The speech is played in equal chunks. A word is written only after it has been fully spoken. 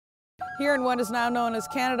Here in what is now known as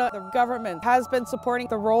Canada, the government has been supporting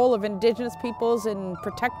the role of Indigenous peoples in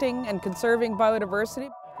protecting and conserving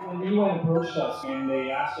biodiversity. When the UN approached us and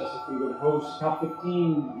they asked us if we would host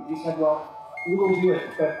COP15, we said, well, we will do it,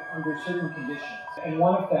 but under certain conditions. And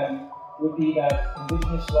one of them would be that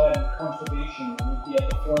Indigenous-led conservation would be at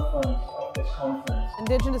the forefront of this conference.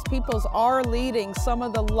 Indigenous peoples are leading some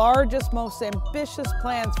of the largest, most ambitious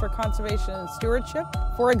plans for conservation and stewardship.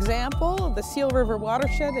 For example, the Seal River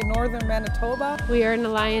watershed in northern Manitoba. We are an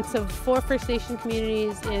alliance of 4 First Nation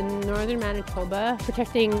communities in northern Manitoba,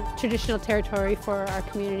 protecting traditional territory for our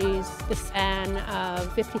communities, the span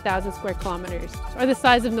of 50,000 square kilometers, or the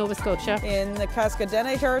size of Nova Scotia. In the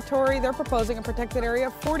Cascadena territory, they're proposing a protected area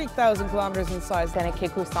of 40,000 kilometers in size.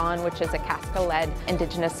 Kusan, which is a Casca-led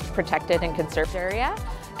Indigenous protected and conserved area.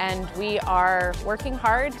 And we are working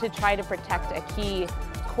hard to try to protect a key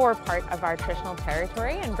core part of our traditional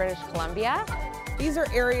territory in British Columbia. These are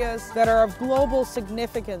areas that are of global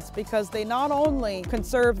significance because they not only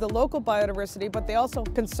conserve the local biodiversity, but they also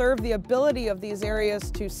conserve the ability of these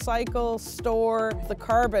areas to cycle, store the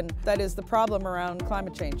carbon that is the problem around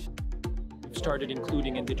climate change. Started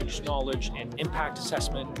including Indigenous knowledge and impact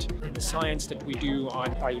assessment in the science that we do on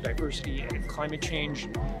biodiversity and climate change.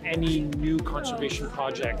 Any new conservation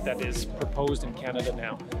project that is proposed in Canada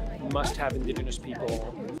now must have Indigenous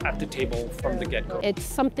people at the table from the get-go. It's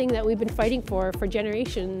something that we've been fighting for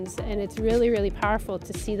generations, and it's really, really powerful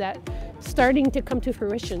to see that starting to come to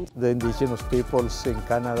fruition. The Indigenous peoples in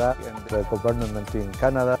Canada and the government in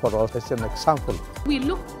Canada for us is an example. We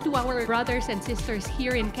look to our brothers and sisters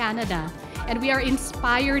here in Canada, and we are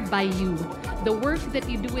inspired by you, the work that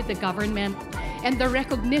you do with the government, and the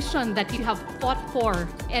recognition that you have fought for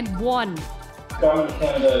and won. The government of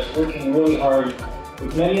Canada is working really hard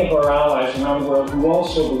with many of our allies around the world who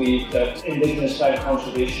also believe that Indigenous-led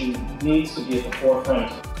conservation needs to be at the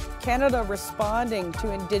forefront. Canada responding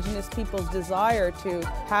to Indigenous people's desire to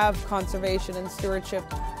have conservation and stewardship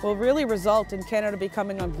will really result in Canada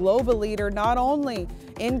becoming a global leader not only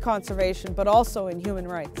in conservation but also in human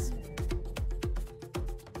rights.